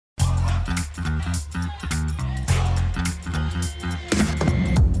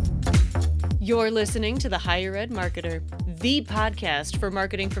You're listening to The Higher Ed Marketer, the podcast for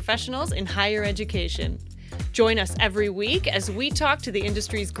marketing professionals in higher education. Join us every week as we talk to the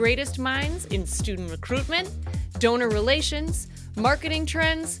industry's greatest minds in student recruitment, donor relations, marketing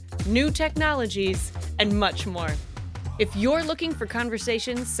trends, new technologies, and much more. If you're looking for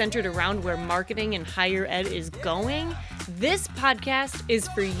conversations centered around where marketing in higher ed is going, this podcast is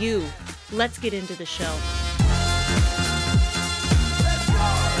for you. Let's get into the show.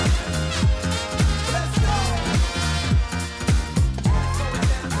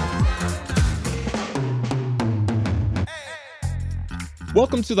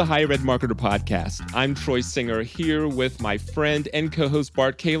 Welcome to the Higher Ed Marketer Podcast. I'm Troy Singer here with my friend and co-host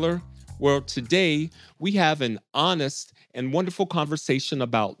Bart Kaler, where today we have an honest and wonderful conversation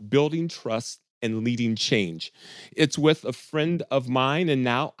about building trust and leading change. It's with a friend of mine and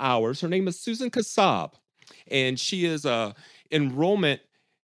now ours. Her name is Susan Kassab, and she is an enrollment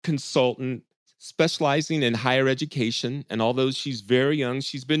consultant specializing in higher education. And although she's very young,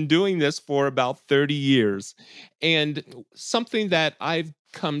 she's been doing this for about 30 years. And something that I've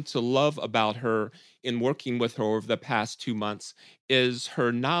come to love about her in working with her over the past 2 months is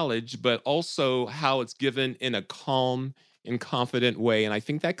her knowledge, but also how it's given in a calm and confident way. And I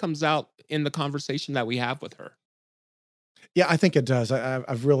think that comes out in the conversation that we have with her. Yeah, I think it does.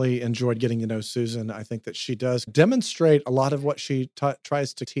 I've really enjoyed getting to know Susan. I think that she does demonstrate a lot of what she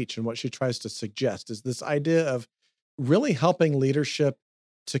tries to teach and what she tries to suggest is this idea of really helping leadership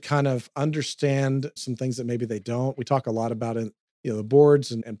to kind of understand some things that maybe they don't. We talk a lot about it, the boards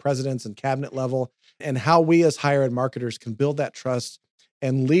and presidents and cabinet level, and how we as higher ed marketers can build that trust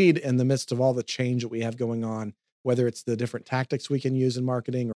and lead in the midst of all the change that we have going on, whether it's the different tactics we can use in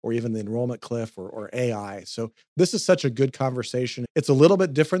marketing or even the enrollment cliff or AI. So this is such a good conversation. It's a little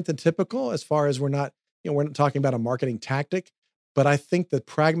bit different than typical as far as we're not talking about a marketing tactic, but I think the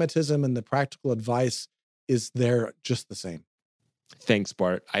pragmatism and the practical advice is there just the same. Thanks,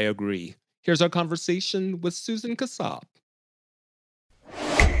 Bart. I agree. Here's our conversation with Susan Kassab.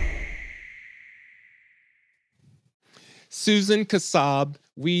 Susan Kassab,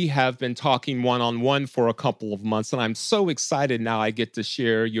 we have been talking one-on-one for a couple of months, and I'm so excited now I get to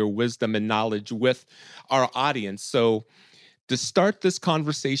share your wisdom and knowledge with our audience. So to start this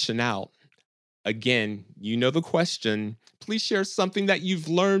conversation out, again, you know the question, please share something that you've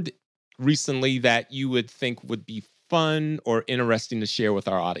learned recently that you would think would be fun or interesting to share with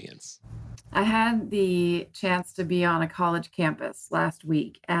our audience. I had the chance to be on a college campus last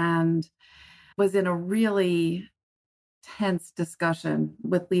week and was in a really tense discussion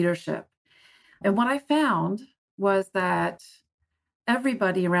with leadership. And what I found was that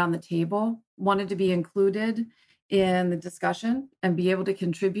everybody around the table wanted to be included in the discussion and be able to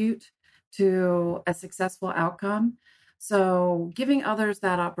contribute to a successful outcome. So giving others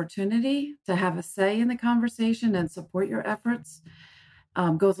that opportunity to have a say in the conversation and support your efforts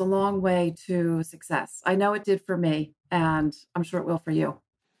goes a long way to success. I know it did for me, and I'm sure it will for you.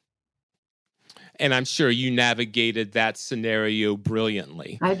 And I'm sure you navigated that scenario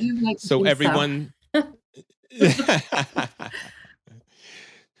brilliantly. I do like to so think everyone.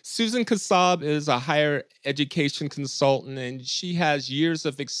 Susan Kassab is a higher education consultant, and she has years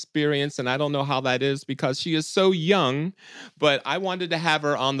of experience. And I don't know how that is because she is so young, but I wanted to have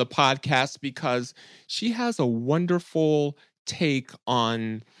her on the podcast because she has a wonderful take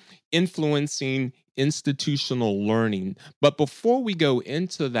on influencing institutional learning. But before we go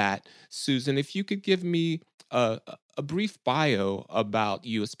into that, Susan, if you could give me a brief bio about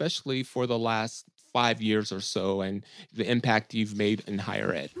you, especially for the last 5 years or so, and the impact you've made in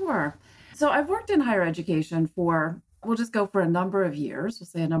higher ed. Sure. So I've worked in higher education we'll just go for a number of years. We'll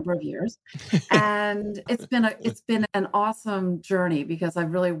say a number of years. And it's been an awesome journey because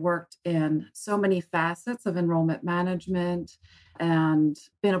I've really worked in so many facets of enrollment management and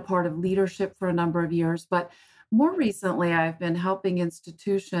been a part of leadership for a number of years. But more recently, I've been helping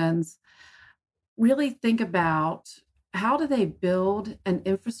institutions really think about how do they build an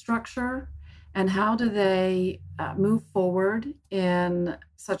infrastructure and how do they move forward in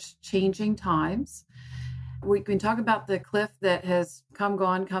such changing times. We can talk about the cliff that has come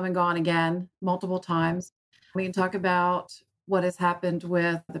and gone again multiple times. We can talk about what has happened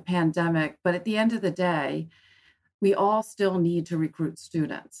with the pandemic, but at the end of the day, we all still need to recruit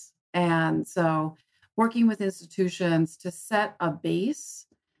students. And so working with institutions to set a base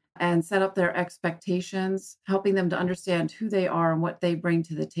and set up their expectations, helping them to understand who they are and what they bring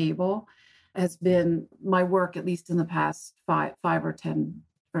to the table has been my work, at least in the past five or 10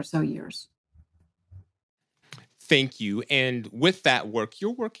 or so years. Thank you. And with that work,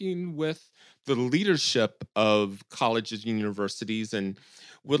 you're working with the leadership of colleges and universities, and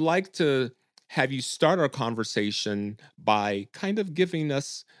would like to have you start our conversation by kind of giving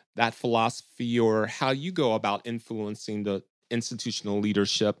us that philosophy or how you go about influencing the institutional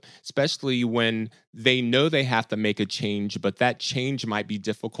leadership, especially when they know they have to make a change, but that change might be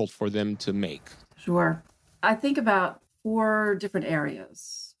difficult for them to make? Sure. I think about four different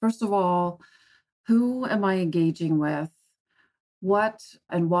areas. First of all, who am I engaging with? What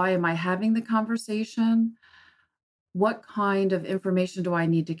and why am I having the conversation? What kind of information do I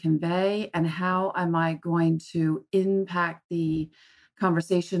need to convey? And how am I going to impact the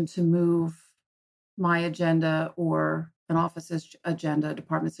conversation to move my agenda or an office's agenda,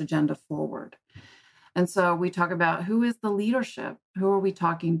 department's agenda forward? And so we talk about who is the leadership? Who are we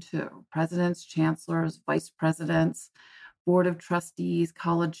talking to? Presidents, chancellors, vice presidents, board of trustees,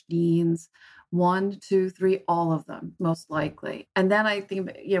 college deans, one, two, three, all of them, most likely. And then I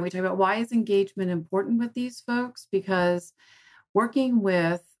think, we talk about why is engagement important with these folks? Because working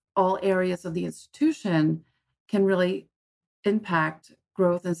with all areas of the institution can really impact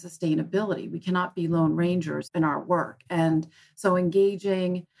growth and sustainability. We cannot be lone rangers in our work. And so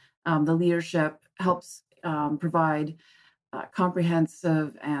engaging the leadership helps provide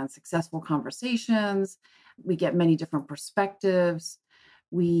comprehensive and successful conversations. We get many different perspectives.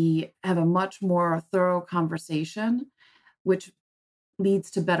 We have a much more thorough conversation, which leads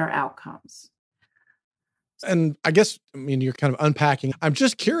to better outcomes. And I guess, you're kind of unpacking. I'm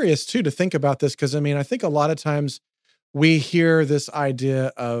just curious too to think about this because, I think a lot of times we hear this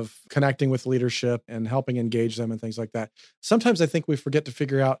idea of connecting with leadership and helping engage them and things like that. Sometimes I think we forget to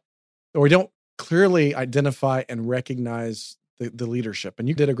figure out, or we don't clearly identify and recognize the leadership. And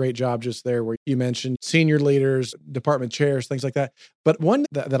you did a great job just there where you mentioned senior leaders, department chairs, things like that. But one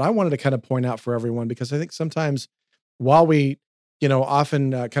that I wanted to kind of point out for everyone, because I think sometimes while we,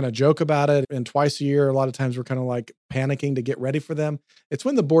 often kind of joke about it and twice a year, a lot of times we're kind of like panicking to get ready for them. It's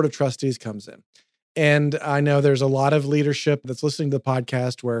when the board of trustees comes in. And I know there's a lot of leadership that's listening to the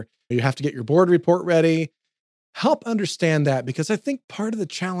podcast where you have to get your board report ready. Help understand that, because I think part of the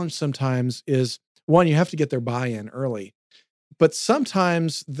challenge sometimes is, one, you have to get their buy-in early. But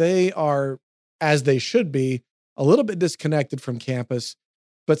sometimes they are, as they should be, a little bit disconnected from campus.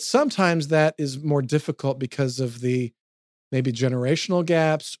 But sometimes that is more difficult because of the maybe generational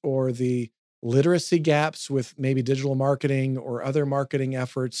gaps or the literacy gaps with maybe digital marketing or other marketing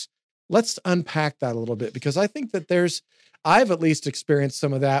efforts. Let's unpack that a little bit, because I think that I've at least experienced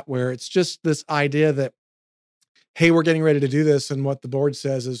some of that where it's just this idea that, hey, we're getting ready to do this. And what the board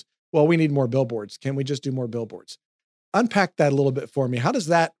says is, well, we need more billboards. Can we just do more billboards? Unpack that a little bit for me. How does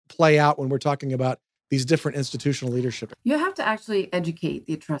that play out when we're talking about these different institutional leadership? You have to actually educate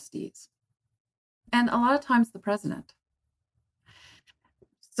the trustees, and a lot of times the president,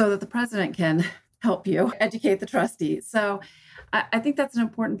 so that the president can help you educate the trustees. So I think that's an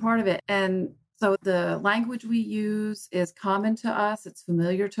important part of it. And so the language we use is common to us. It's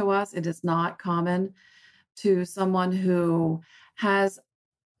familiar to us. It is not common to someone who has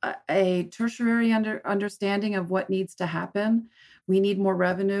a tertiary understanding of what needs to happen. We need more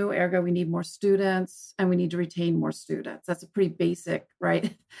revenue, ergo we need more students, and we need to retain more students. That's a pretty basic,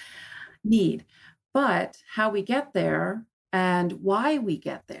 right, need. But how we get there and why we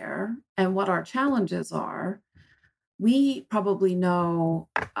get there and what our challenges are, we probably know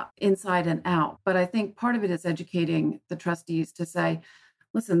inside and out. But I think part of it is educating the trustees to say,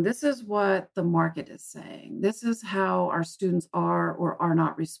 listen, this is what the market is saying. This is how our students are or are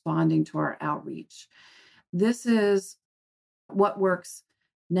not responding to our outreach. This is what works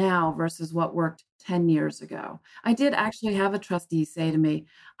now versus what worked 10 years ago. I did actually have a trustee say to me,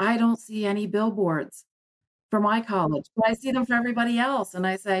 I don't see any billboards for my college, but I see them for everybody else. And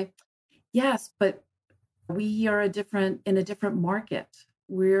I say, yes, but we are in a different market.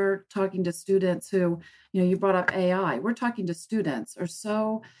 We're talking to students who, you brought up AI. We're talking to students who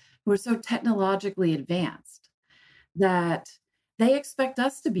are so technologically advanced that they expect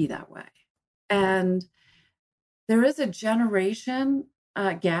us to be that way. And there is a generation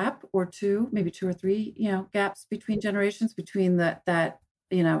gap or two, maybe two or three, gaps between generations, between that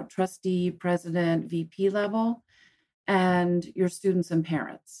trustee, president, VP level, and your students and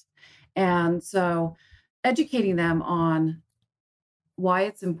parents. And so educating them on why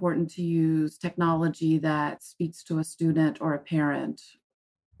it's important to use technology that speaks to a student or a parent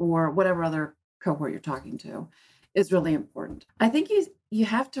or whatever other cohort you're talking to is really important. I think you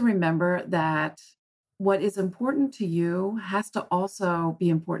have to remember that what is important to you has to also be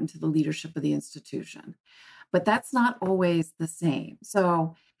important to the leadership of the institution, but that's not always the same.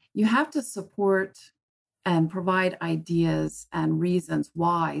 So you have to support and provide ideas and reasons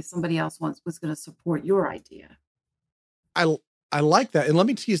why somebody else was going to support your idea. I I like that. And let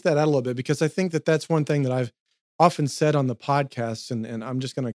me tease that out a little bit, because I think that that's one thing that I've often said on the podcast, and I'm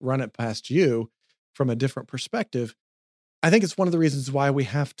just going to run it past you from a different perspective. I think it's one of the reasons why we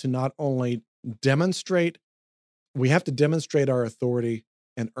have to not only demonstrate, we have to demonstrate our authority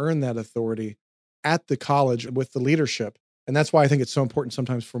and earn that authority at the college with the leadership. And that's why I think it's so important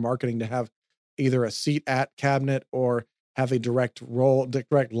sometimes for marketing to have either a seat at cabinet or have a direct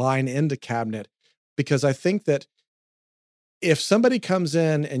line into cabinet. Because I think that if somebody comes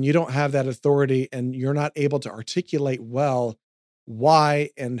in and you don't have that authority and you're not able to articulate well why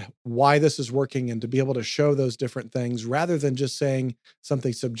this is working, and to be able to show those different things rather than just saying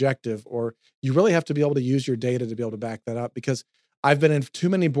something subjective, or you really have to be able to use your data to be able to back that up. Because I've been in too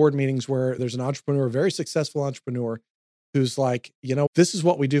many board meetings where there's an entrepreneur, a very successful entrepreneur, who's like, this is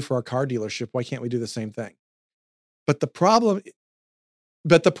what we do for our car dealership. Why can't we do the same thing? But the problem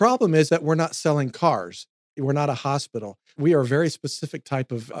is that we're not selling cars. We're not a hospital. We are a very specific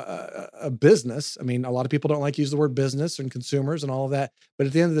type of a business. I mean, a lot of people don't like to use the word business and consumers and all of that. But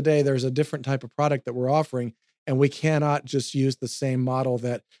at the end of the day, there's a different type of product that we're offering. And we cannot just use the same model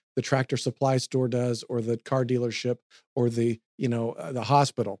that the tractor supply store does, or the car dealership, or the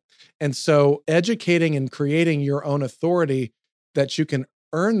hospital. And so educating and creating your own authority that you can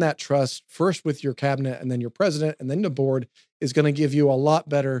earn that trust first with your cabinet and then your president and then the board is going to give you a lot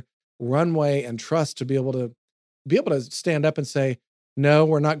better runway and trust to be able to stand up and say, no,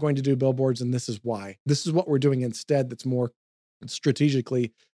 we're not going to do billboards, and this is why. This is what we're doing instead that's more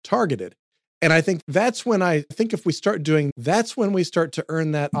strategically targeted. And I think that's when if we start doing, that's when we start to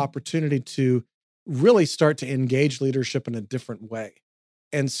earn that opportunity to really start to engage leadership in a different way.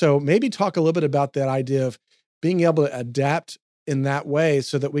 And so maybe talk a little bit about that idea of being able to adapt in that way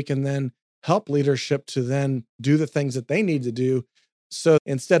so that we can then help leadership to then do the things that they need to do. So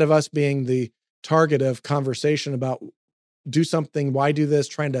instead of us being the target of conversation about do something, why do this,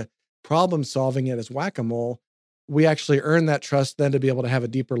 trying to problem solving it as whack-a-mole, we actually earn that trust then to be able to have a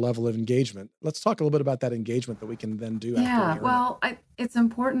deeper level of engagement. Let's talk a little bit about that engagement that we can then do after we earn it. It's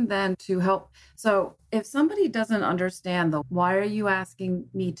important then to help. So if somebody doesn't understand why are you asking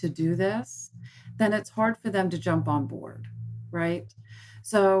me to do this, then it's hard for them to jump on board, right?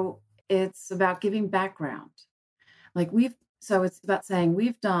 So it's about giving background. So it's about saying,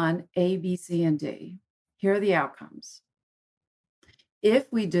 we've done A, B, C, and D. Here are the outcomes.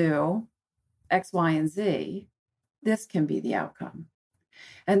 If we do X, Y, and Z, this can be the outcome.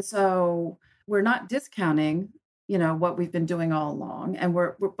 And so we're not discounting, what we've been doing all along. And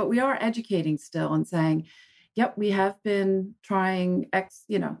but we are educating still and saying, yep, we have been trying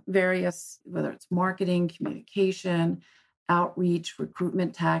various, whether it's marketing, communication, outreach,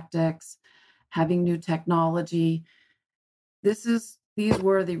 recruitment tactics, having new technology. These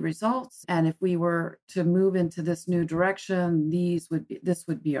were the results. And if we were to move into this new direction, this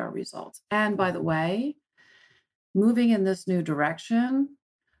would be our results. And by the way, moving in this new direction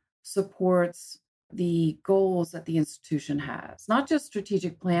supports the goals that the institution has, not just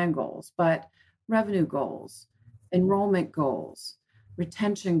strategic plan goals, but revenue goals, enrollment goals,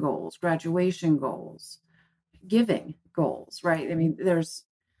 retention goals, graduation goals, giving goals, right? I mean, there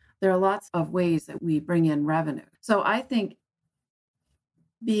are lots of ways that we bring in revenue. So I think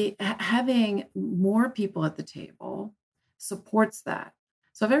having more people at the table supports that.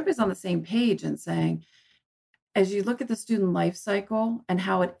 So if everybody's on the same page and saying, as you look at the student life cycle and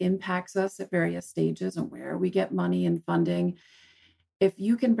how it impacts us at various stages and where we get money and funding, if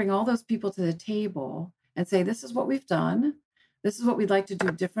you can bring all those people to the table and say, this is what we've done, this is what we'd like to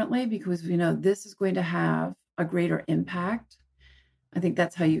do differently because we know this is going to have a greater impact, I think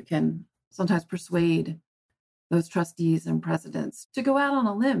that's how you can sometimes persuade those trustees and presidents to go out on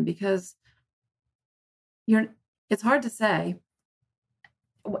a limb, because it's hard to say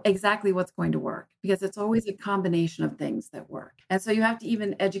exactly what's going to work, because it's always a combination of things that work. And so you have to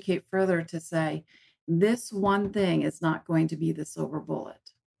even educate further to say, this one thing is not going to be the silver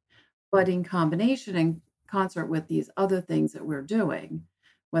bullet, but in combination and concert with these other things that we're doing,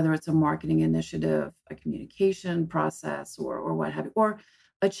 whether it's a marketing initiative, a communication process, or what have you, or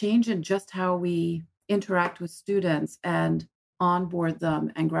a change in just how we interact with students and onboard them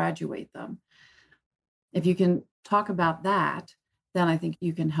and graduate them. If you can talk about that, then I think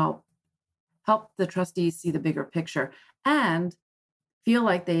you can help the trustees see the bigger picture and feel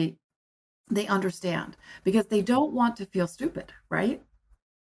like they understand, because they don't want to feel stupid, right?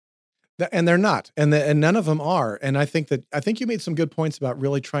 And they're not, and none of them are. And I think you made some good points about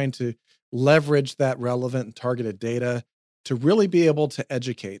really trying to leverage that relevant and targeted data to really be able to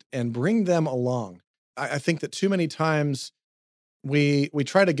educate and bring them along. I think that too many times we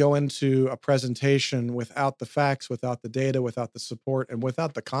try to go into a presentation without the facts, without the data, without the support, and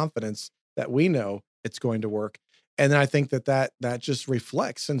without the confidence that we know it's going to work. And then I think that just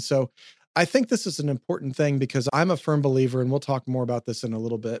reflects. And so I think this is an important thing because I'm a firm believer, and we'll talk more about this in a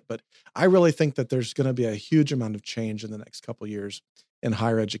little bit, but I really think that there's going to be a huge amount of change in the next couple of years in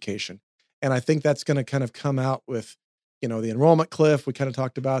higher education. And I think that's going to kind of come out with, the enrollment cliff. We kind of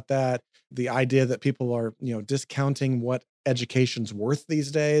talked about that. The idea that people are, discounting what education's worth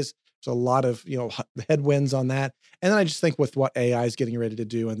these days. There's a lot of, headwinds on that. And then I just think with what AI is getting ready to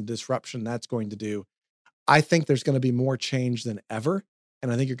do and the disruption that's going to do, I think there's going to be more change than ever.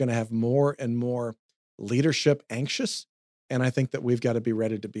 And I think you're going to have more and more leadership anxious. And I think that we've got to be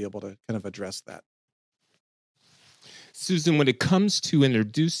ready to be able to kind of address that. Susan, when it comes to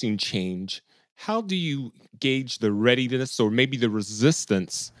introducing change, how do you gauge the readiness or maybe the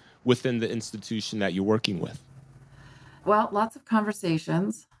resistance within the institution that you're working with? Well, lots of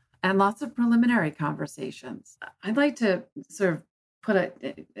conversations and lots of preliminary conversations. I'd like to sort of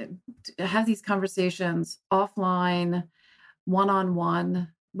have these conversations offline, one-on-one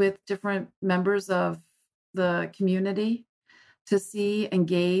with different members of the community to see,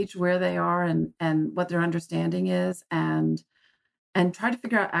 engage where they are and what their understanding is, and try to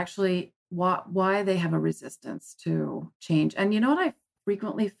figure out actually why they have a resistance to change. And you know what I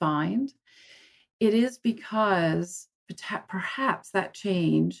frequently find? It is because perhaps that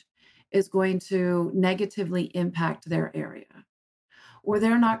change is going to negatively impact their area, or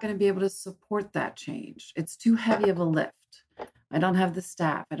they're not going to be able to support that change. It's too heavy of a lift. I don't have the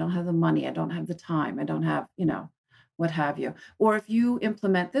staff. I don't have the money. I don't have the time. I don't have, what have you. Or if you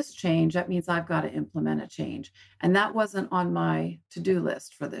implement this change, that means I've got to implement a change. And that wasn't on my to-do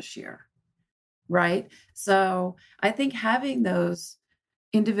list for this year, right? So I think having those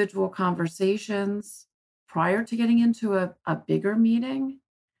individual conversations prior to getting into a bigger meeting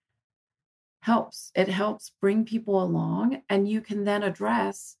helps. It helps bring people along, and you can then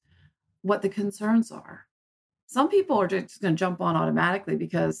address what the concerns are. Some people are just going to jump on automatically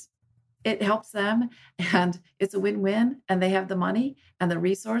because it helps them and it's a win-win, and they have the money and the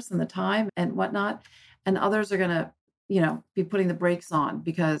resource and the time and whatnot. And others are going to, be putting the brakes on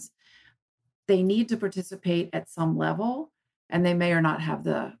because they need to participate at some level, and they may or not have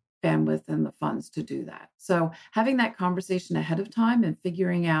the bandwidth and the funds to do that. So having that conversation ahead of time and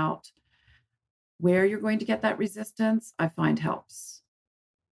figuring out where you're going to get that resistance, I find helps.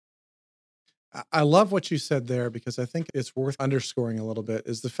 I love what you said there, because I think it's worth underscoring a little bit,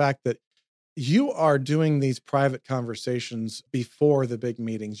 is the fact that you are doing these private conversations before the big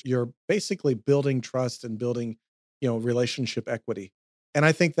meetings. You're basically building trust and building, relationship equity. And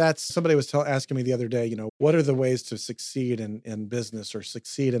I think that's, somebody was asking me the other day, what are the ways to succeed in business or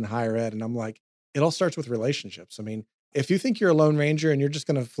succeed in higher ed? And I'm like, it all starts with relationships. I mean, if you think you're a lone ranger and you're just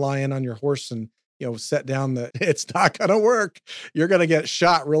going to fly in on your horse and, set down it's not going to work, you're going to get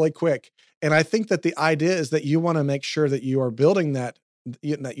shot really quick. And I think that the idea is that you want to make sure that you are building that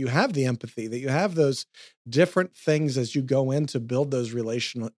you have the empathy, that you have those different things as you go in to build those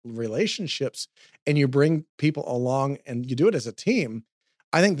relationships, and you bring people along and you do it as a team.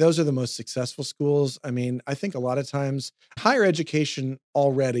 I think those are the most successful schools. I mean, I think a lot of times higher education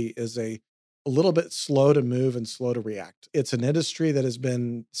already is a little bit slow to move and slow to react. It's an industry that has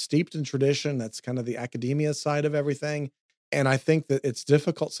been steeped in tradition. That's kind of the academia side of everything. And I think that it's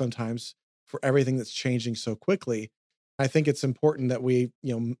difficult sometimes for everything that's changing so quickly. I think it's important that we,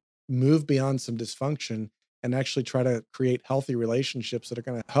 move beyond some dysfunction and actually try to create healthy relationships that are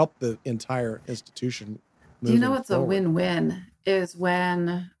going to help the entire institution. Do you know what's forward. A win-win is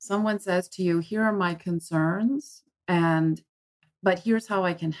when someone says to you, here are my concerns, but here's how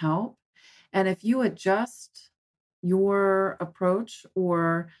I can help. And if you adjust your approach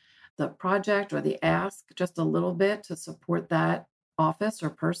or the project or the ask just a little bit to support that office or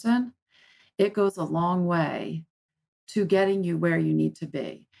person, it goes a long way to getting you where you need to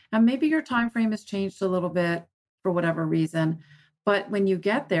be. And maybe your time frame has changed a little bit for whatever reason, but when you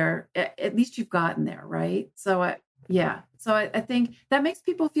get there, at least you've gotten there, right? So I think that makes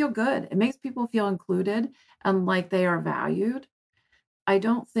people feel good. It makes people feel included and like they are valued. I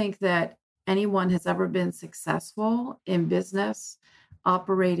don't think that anyone has ever been successful in business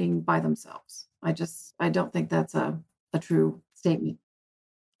operating by themselves. I don't think that's a true statement.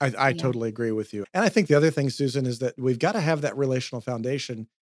 I totally agree with you. And I think the other thing, Susan, is that we've got to have that relational foundation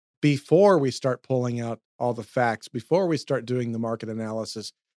before we start pulling out all the facts, before we start doing the market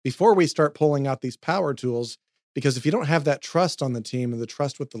analysis, before we start pulling out these power tools. Because if you don't have that trust on the team and the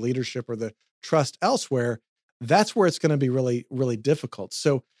trust with the leadership or the trust elsewhere, that's where it's going to be really, really difficult.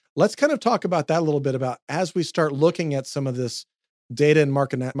 So let's kind of talk about that a little bit, about as we start looking at some of this data and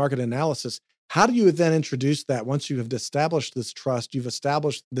market analysis. How do you then introduce that once you have established this trust, you've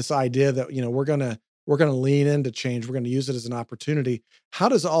established this idea that, we're going to lean into change. We're going to use it as an opportunity. How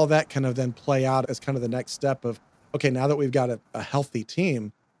does all that kind of then play out as kind of the next step of, okay, now that we've got a healthy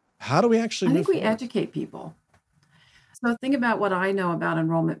team, how do we actually I move think we forward? educate people. So think about what I know about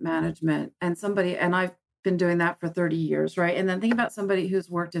enrollment management and I've been doing that for 30 years, right? And then think about somebody who's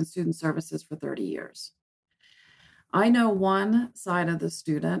worked in student services for 30 years. I know one side of the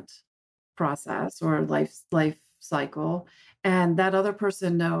student process or life cycle, and that other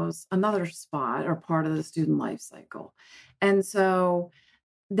person knows another spot or part of the student life cycle. And so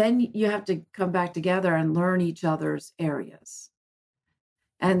then you have to come back together and learn each other's areas.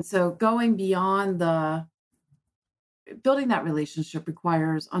 And so going beyond building that relationship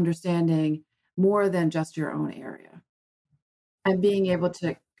requires understanding more than just your own area and being able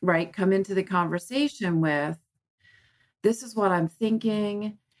to, right, come into the conversation with, this is what I'm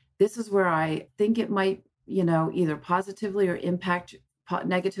thinking. This is where I think it might, either positively or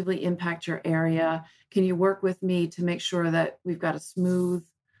negatively impact your area. Can you work with me to make sure that we've got a smooth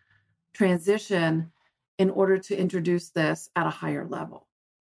transition in order to introduce this at a higher level?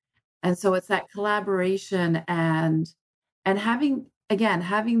 And so it's that collaboration and having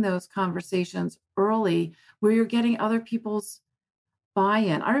those conversations early where you're getting other people's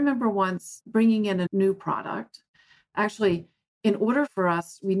buy-in. I remember once bringing in a new product. Actually, in order for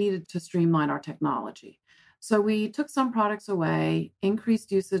us, we needed to streamline our technology. So we took some products away,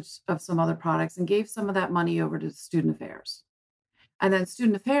 increased usage of some other products, and gave some of that money over to student affairs. And then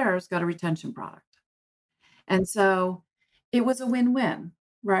student affairs got a retention product. And so it was a win-win,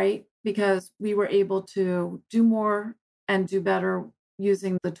 right? Because we were able to do more and do better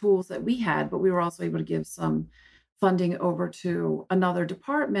using the tools that we had, but we were also able to give some funding over to another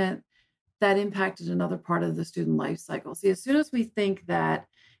department that impacted another part of the student life cycle. See, as soon as we think that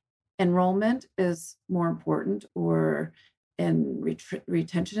enrollment is more important or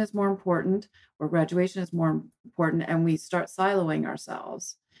retention is more important or graduation is more important, and we start siloing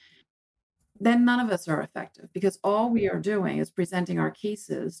ourselves, then none of us are effective because all we are doing is presenting our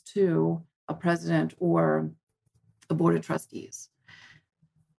cases to a president or a board of trustees.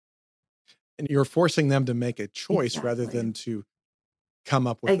 And you're forcing them to make a choice rather Exactly. than to come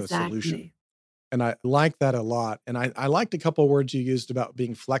up with a solution. Exactly. And I like that a lot. And I liked a couple of words you used about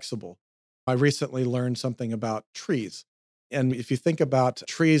being flexible. I recently learned something about trees. And if you think about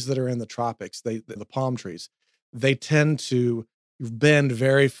trees that are in the tropics, the palm trees, they tend to bend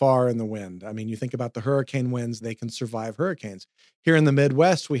very far in the wind. I mean, you think about the hurricane winds, they can survive hurricanes. Here in the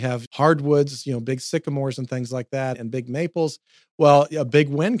Midwest, we have hardwoods, big sycamores and things like that, and big maples. Well, a big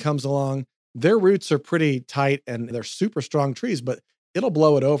wind comes along, their roots are pretty tight and they're super strong trees, but it'll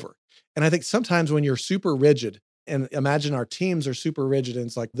blow it over. And I think sometimes when you're super rigid, and imagine our teams are super rigid, and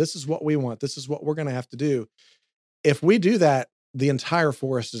it's like, this is what we want, this is what we're going to have to do. If we do that, the entire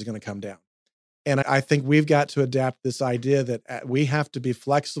forest is going to come down. And I think we've got to adapt this idea that we have to be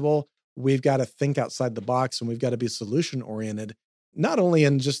flexible. We've got to think outside the box, and we've got to be solution oriented, not only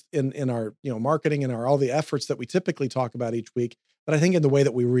in just in our marketing and all the efforts that we typically talk about each week, but I think in the way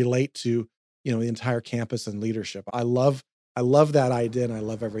that we relate to the entire campus and leadership. I love that idea, and I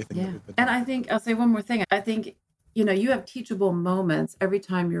love everything that Yeah. we've been And talking I think I'll say one more thing. I think, you have teachable moments every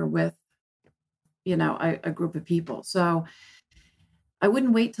time you're with, a group of people. So I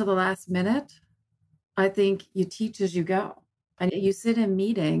wouldn't wait till the last minute. I think you teach as you go. And you sit in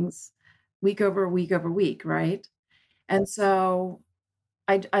meetings week over week over week, right? And so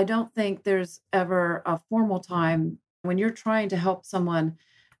I don't think there's ever a formal time when you're trying to help someone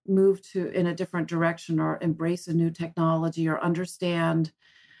move in a different direction or embrace a new technology or understand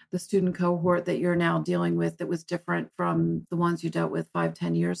the student cohort that you're now dealing with that was different from the ones you dealt with 5,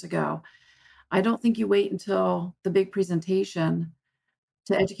 10 years ago. I don't think you wait until the big presentation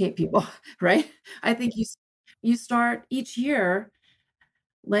to educate people, right? I think you start each year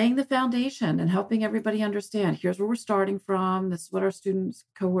laying the foundation and helping everybody understand, here's where we're starting from, this is what our students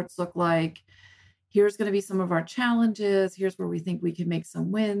cohorts look like. Here's going to be some of our challenges. Here's where we think we can make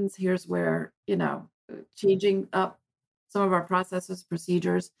some wins. Here's where, changing up some of our processes,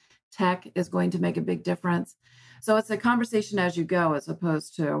 procedures, tech is going to make a big difference. So it's a conversation as you go, as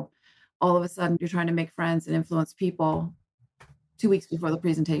opposed to all of a sudden you're trying to make friends and influence people 2 weeks before the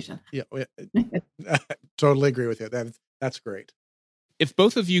presentation. Yeah, totally agree with you. That's great. If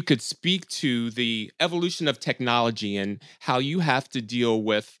both of you could speak to the evolution of technology and how you have to deal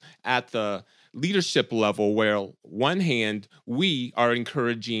with at the leadership level, where one hand, we are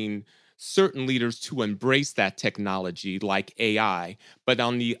encouraging certain leaders to embrace that technology like AI. But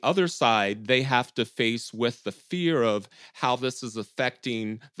on the other side, they have to face with the fear of how this is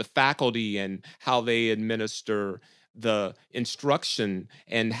affecting the faculty and how they administer the instruction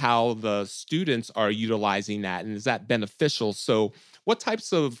and how the students are utilizing that. And is that beneficial? So, what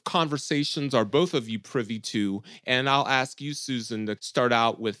types of conversations are both of you privy to? And I'll ask you, Susan, to start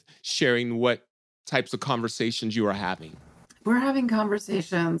out with sharing what types of conversations you are having. We're having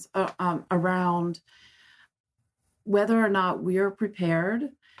conversations around whether or not we're prepared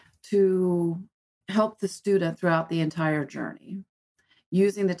to help the student throughout the entire journey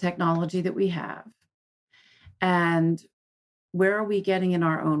using the technology that we have. And where are we getting in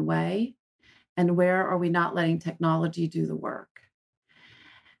our own way? And where are we not letting technology do the work?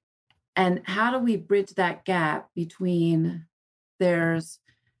 And how do we bridge that gap between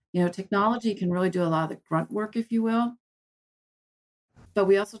technology can really do a lot of the grunt work, if you will. But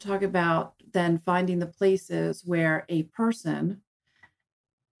we also talk about then finding the places where a person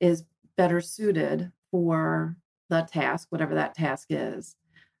is better suited for the task, whatever that task is,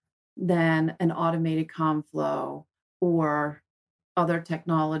 than an automated comm flow or other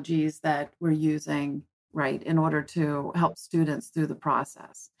technologies that we're using, right, in order to help students through the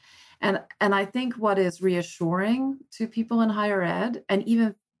process. And I think what is reassuring to people in higher ed, and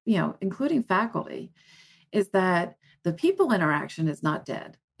even, including faculty, is that the people interaction is not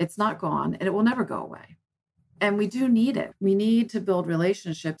dead. It's not gone, and it will never go away. And we do need it. We need to build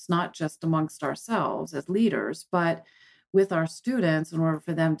relationships, not just amongst ourselves as leaders, but with our students in order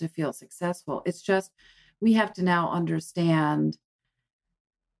for them to feel successful. It's just, we have to now understand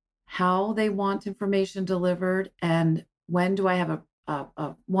how they want information delivered and when do I have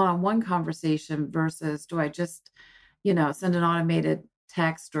a one-on-one conversation versus do I just, send an automated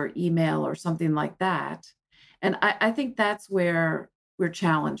text or email or something like that. And I think that's where we're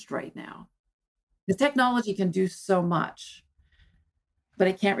challenged right now. The technology can do so much, but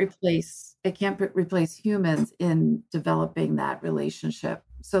it can't replace humans in developing that relationship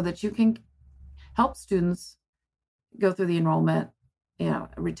so that you can help students go through the enrollment,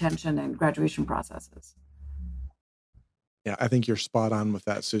 retention and graduation processes. Yeah, I think you're spot on with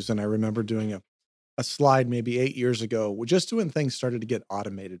that, Susan. I remember doing a slide maybe 8 years ago, just when things started to get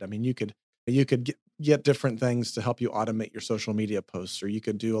automated. I mean, you could get different things to help you automate your social media posts, or you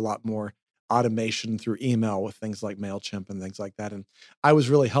could do a lot more automation through email with things like MailChimp and things like that. And I was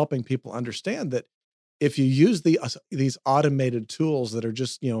really helping people understand that if you use these automated tools that are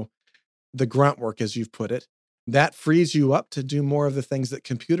just, the grunt work, as you've put it, that frees you up to do more of the things that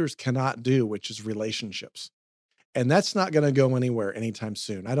computers cannot do, which is relationships. And that's not going to go anywhere anytime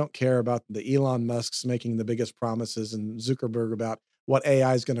soon. I don't care about the Elon Musks making the biggest promises and Zuckerberg about what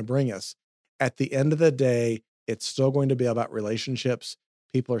AI is going to bring us. At the end of the day, it's still going to be about relationships.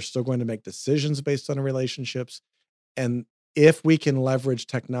 People are still going to make decisions based on relationships. And if we can leverage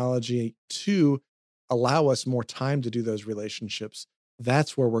technology to allow us more time to do those relationships,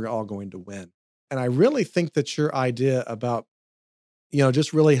 that's where we're all going to win. And I really think that your idea about,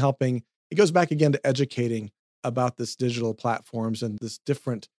 just really helping, it goes back again to educating about this digital platforms and this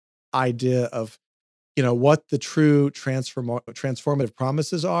different idea of, what the true transformative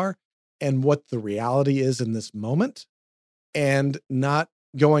promises are and what the reality is in this moment, and not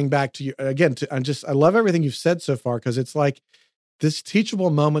going back to you again. I love everything you've said so far, because it's like this teachable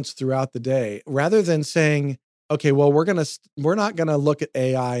moments throughout the day, rather than saying, okay, well, we're not going to look at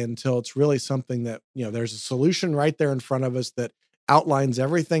AI until it's really something that, there's a solution right there in front of us that outlines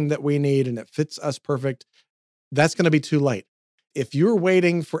everything that we need and it fits us perfect. That's going to be too late. If you're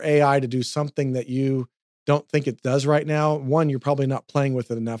waiting for AI to do something that you don't think it does right now, one, you're probably not playing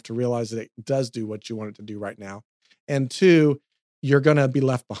with it enough to realize that it does do what you want it to do right now. And two, you're going to be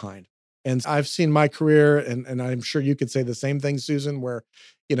left behind. And I've seen my career, and I'm sure you could say the same thing, Susan, where,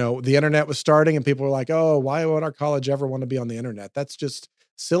 the internet was starting and people were like, oh, why would our college ever want to be on the internet? That's just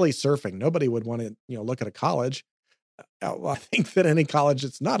silly surfing. Nobody would want to, look at a college. I think that any college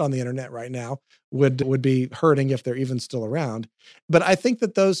that's not on the internet right now would be hurting if they're even still around. But I think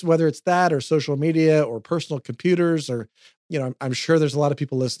that those, whether it's that or social media or personal computers, or, I'm sure there's a lot of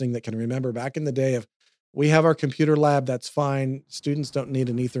people listening that can remember back in the day of, we have our computer lab, that's fine. Students don't need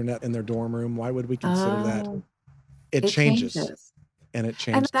an Ethernet in their dorm room. Why would we consider that? It changes. And it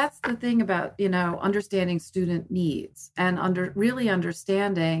changes. And that's the thing about, understanding student needs and really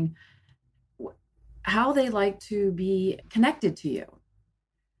understanding how they like to be connected to you,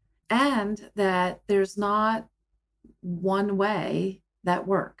 and that there's not one way that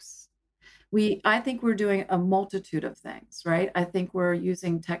works. I think we're doing a multitude of things, right? I think we're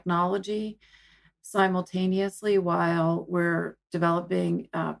using technology simultaneously while we're developing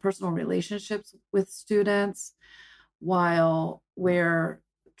personal relationships with students, while we're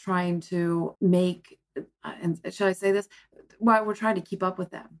trying to make, and should I say this, while we're trying to keep up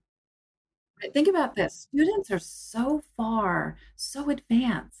with them. Think about this. Students are so far, so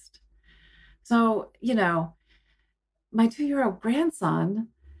advanced. So, my 2-year-old grandson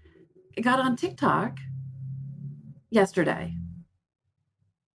got on TikTok yesterday.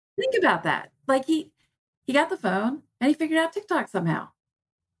 Think about that. Like he got the phone and he figured out TikTok somehow.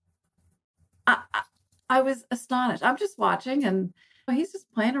 I was astonished. I'm just watching and he's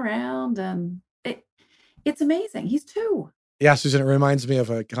just playing around and it's amazing. He's 2. Yeah, Susan, it reminds me of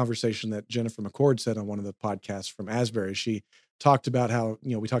a conversation that Jennifer McCord said on one of the podcasts from Asbury. She talked about how,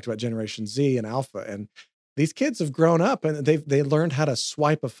 we talked about Generation Z and Alpha, and these kids have grown up and they learned how to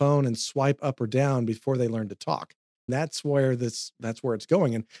swipe a phone and swipe up or down before they learned to talk. That's where it's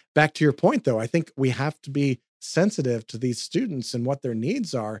going. And back to your point, though, I think we have to be sensitive to these students and what their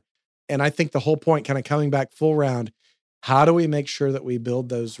needs are. And I think the whole point, kind of coming back full round, how do we make sure that we build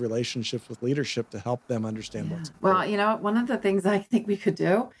those relationships with leadership to help them understand Yeah. what's Well, important? one of the things I think we could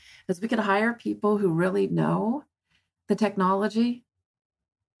do is we could hire people who really know the technology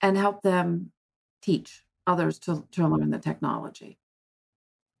and help them teach others to learn the technology.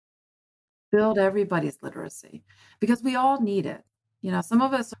 Build everybody's literacy because we all need it. Some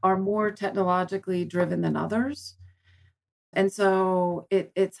of us are more technologically driven than others. And so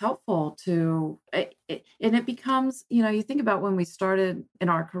it's helpful and it becomes, you think about when we started in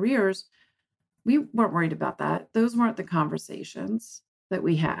our careers, we weren't worried about that. Those weren't the conversations that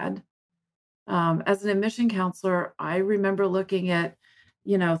we had. As an admission counselor, I remember looking at,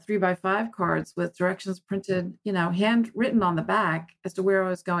 3x5 cards with directions printed, handwritten on the back as to where I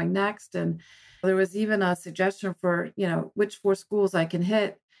was going next. And there was even a suggestion for, which 4 schools I can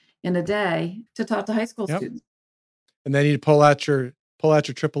hit in a day to talk to high school Yep. students. And then you pull out your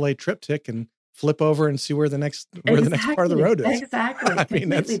AAA triptych and flip over and see where the next part of the road is. Exactly. I mean,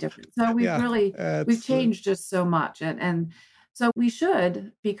 Completely different. So we've changed just so much. And so we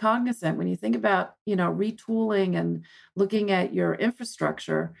should be cognizant when you think about, retooling and looking at your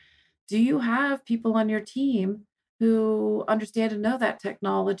infrastructure. Do you have people on your team who understand and know that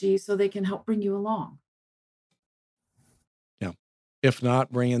technology so they can help bring you along? Yeah. If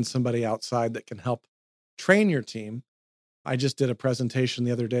not, bring in somebody outside that can help train your team. I just did a presentation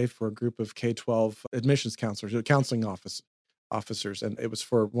the other day for a group of K-12 admissions counselors, counseling officers, and it was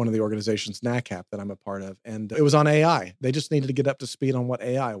for one of the organizations, NACAP, that I'm a part of, and it was on AI. They just needed to get up to speed on what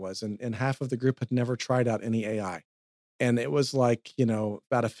AI was, and half of the group had never tried out any AI. And it was like,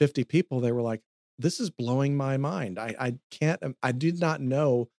 out of 50 people, they were like, this is blowing my mind. I did not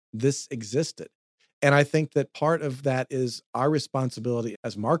know this existed. And I think that part of that is our responsibility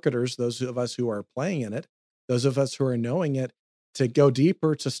as marketers, those of us who are playing in it, those of us who are knowing it, to go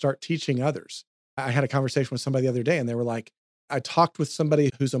deeper, to start teaching others. I had a conversation with somebody the other day and they were like, I talked with somebody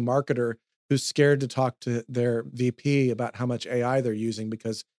who's a marketer who's scared to talk to their VP about how much AI they're using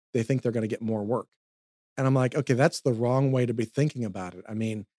because they think they're going to get more work. And I'm like, okay, that's the wrong way to be thinking about it. I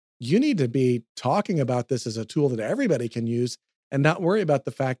mean, you need to be talking about this as a tool that everybody can use and not worry about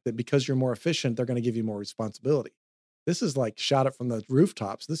the fact that because you're more efficient, they're going to give you more responsibility. This is like shout it from the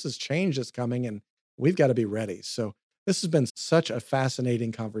rooftops. This is change that's coming and we've got to be ready. So this has been such a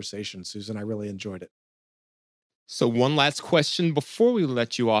fascinating conversation, Susan. I really enjoyed it. So, one last question before we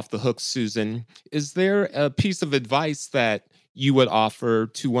let you off the hook, Susan. Is there a piece of advice that you would offer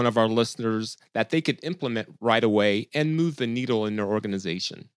to one of our listeners that they could implement right away and move the needle in their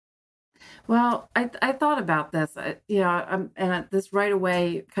organization? Well, I thought about this, and this right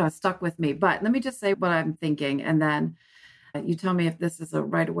away kind of stuck with me. But let me just say what I'm thinking, and then you tell me if this is a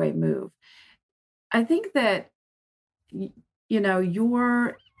right away move. I think that,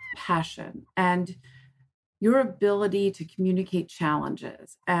 your passion and your ability to communicate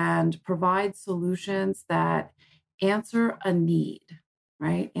challenges and provide solutions that answer a need,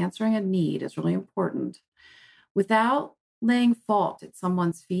 right? Answering a need is really important without laying fault at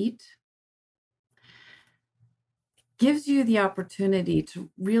someone's feet gives you the opportunity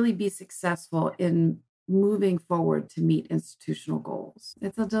to really be successful in moving forward to meet institutional goals.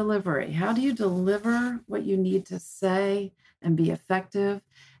 It's a delivery. How do you deliver what you need to say and be effective?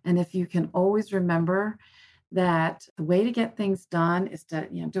 And if you can always remember that the way to get things done is to,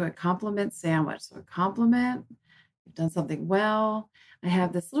 do a compliment sandwich. So a compliment, you've done something well. I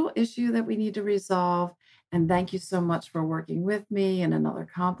have this little issue that we need to resolve. And thank you so much for working with me. And another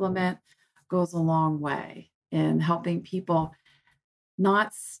compliment goes a long way in helping people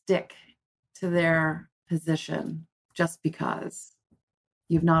not stick to their position just because,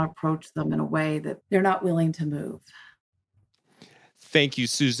 you've not approached them in a way that they're not willing to move. Thank you,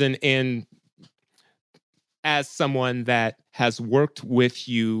 Susan. And as someone that has worked with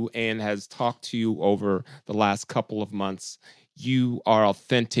you and has talked to you over the last couple of months, you are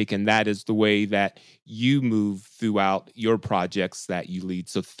authentic, and that is the way that you move throughout your projects that you lead.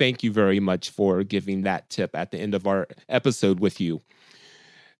 So thank you very much for giving that tip at the end of our episode with you.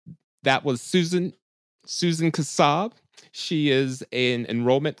 That was Susan Kassab. She is an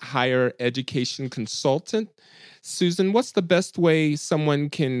enrollment higher education consultant. Susan, what's the best way someone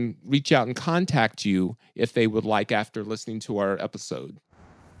can reach out and contact you if they would like after listening to our episode?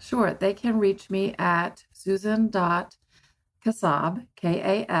 Sure. They can reach me at susan.kassab, Kassab,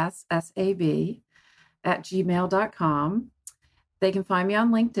 @gmail.com. They can find me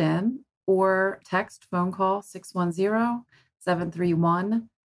on LinkedIn or text, phone call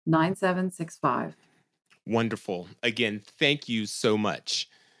 610-731-9765. Wonderful. Again, thank you so much.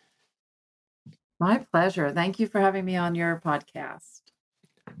 My pleasure. Thank you for having me on your podcast.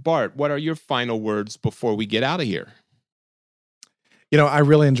 Bart, what are your final words before we get out of here? I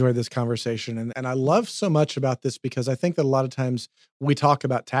really enjoyed this conversation, and I love so much about this because I think that a lot of times we talk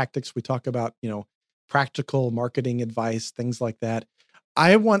about tactics, we talk about, practical marketing advice, things like that.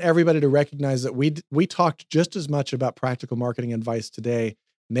 I want everybody to recognize that we talked just as much about practical marketing advice today.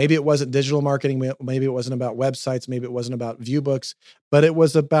 Maybe it wasn't digital marketing, maybe it wasn't about websites, maybe it wasn't about view books, but it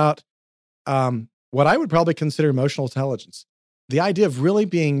was about what I would probably consider emotional intelligence. The idea of really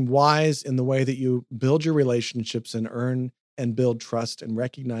being wise in the way that you build your relationships and earn and build trust, and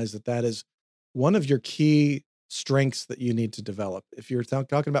recognize that that is one of your key strengths that you need to develop. If you're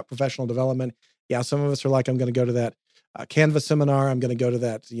talking about professional development, yeah, some of us are like, I'm going to go to that Canva seminar. I'm going to go to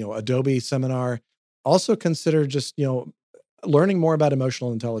that, Adobe seminar. Also consider just, learning more about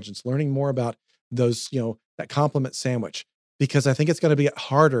emotional intelligence, learning more about those, that compliment sandwich, because I think it's going to be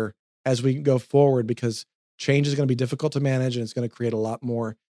harder as we go forward, because change is going to be difficult to manage and it's going to create a lot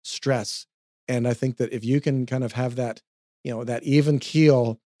more stress. And I think that if you can kind of have that, that even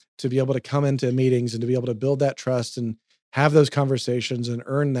keel to be able to come into meetings and to be able to build that trust and have those conversations and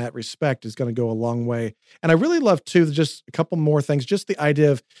earn that respect is going to go a long way. And I really love too, just a couple more things, just the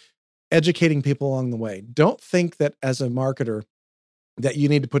idea of educating people along the way. Don't think that as a marketer that you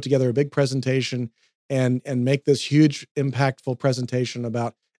need to put together a big presentation and make this huge impactful presentation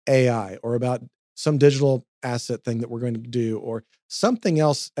about AI or about some digital asset thing that we're going to do, or something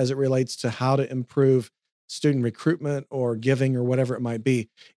else as it relates to how to improve student recruitment or giving or whatever it might be.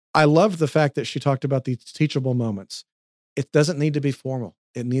 I love the fact that she talked about these teachable moments. It doesn't need to be formal.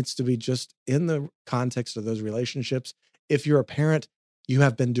 It needs to be just in the context of those relationships. If you're a parent, you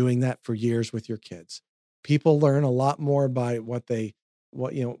have been doing that for years with your kids. People learn a lot more by what's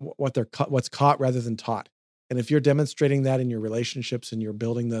caught rather than taught. And if you're demonstrating that in your relationships and you're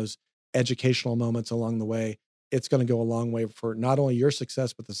building those educational moments along the way, it's going to go a long way for not only your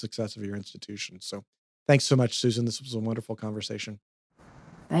success, but the success of your institution. So thanks so much, Susan. This was a wonderful conversation.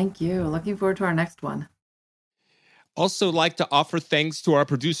 Thank you. Looking forward to our next one. Also like to offer thanks to our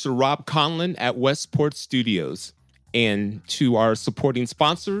producer, Rob Conlon at Westport Studios, and to our supporting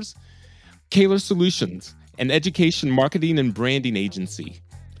sponsors, Kaler Solutions, an education marketing and branding agency,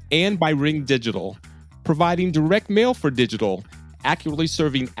 and by Ring Digital, providing direct mail for digital, accurately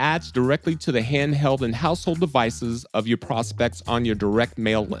serving ads directly to the handheld and household devices of your prospects on your direct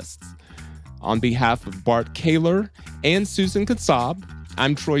mail lists. On behalf of Bart Kaler and Susan Kassab,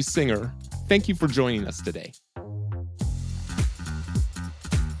 I'm Troy Singer. Thank you for joining us today.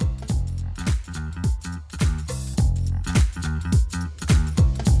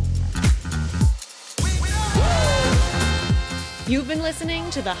 You've been listening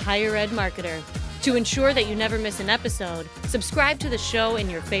to The Higher Ed Marketer. To ensure that you never miss an episode, subscribe to the show in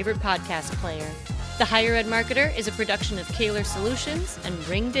your favorite podcast player. The Higher Ed Marketer is a production of Kaler Solutions and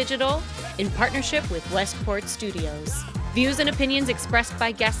Ring Digital in partnership with Westport Studios. Views and opinions expressed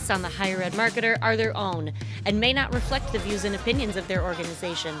by guests on The Higher Ed Marketer are their own and may not reflect the views and opinions of their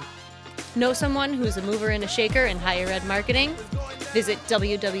organization. Know someone who's a mover and a shaker in higher ed marketing? Visit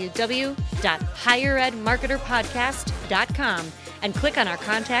www.higheredmarketerpodcast.com and click on our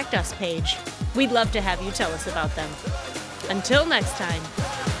Contact Us page. We'd love to have you tell us about them. Until next time.